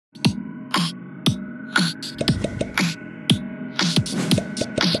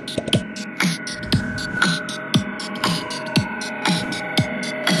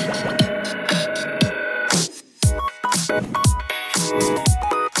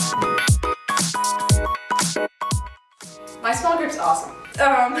My small group's awesome.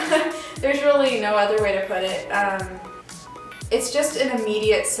 There's really no other way to put it. It's just an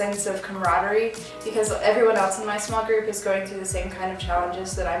immediate sense of camaraderie because everyone else in my small group is going through the same kind of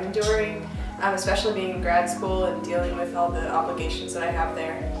challenges that I'm enduring, especially being in grad school and dealing with all the obligations that I have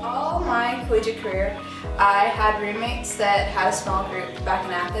there. All my collegiate career, I had roommates that had a small group back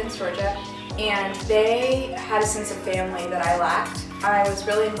in Athens, Georgia, and they had a sense of family that I lacked. I was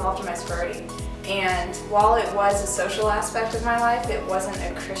really involved in my sorority, and while it was a social aspect of my life, it wasn't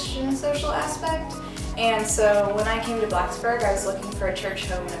a Christian social aspect. And so when I came to Blacksburg, I was looking for a church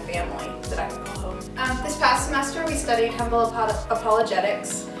home and a family that I could call home. This past semester we studied humble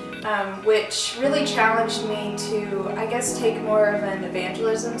apologetics, which really challenged me to, I guess, take more of an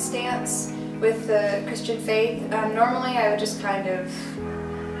evangelism stance with the Christian faith. Normally I would just kind of,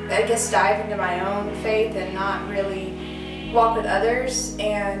 I guess, dive into my own faith and not really walk with others,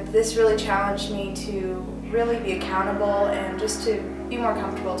 and this really challenged me to really be accountable and just to be more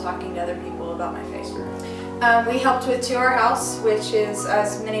comfortable talking to other people about my faith. We helped with To Our House, which is,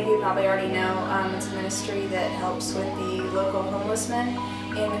 as many of you probably already know, it's a ministry that helps with the local homeless men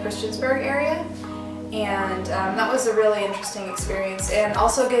in the Christiansburg area. And that was a really interesting experience. And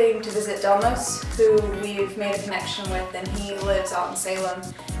also getting to visit Delmos, who we've made a connection with, and he lives out in Salem,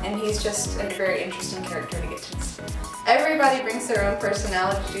 and he's just a very interesting character to get to see. Everybody brings their own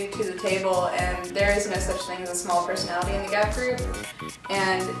personality to the table, and there is no such thing as a small personality in the GAP group,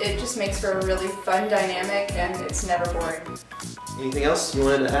 and it just makes for a really fun dynamic, and it's never boring. Anything else you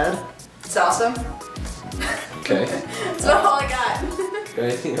wanted to add? It's awesome. Okay. That's all I got.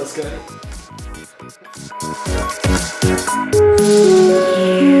 Anything else, guys?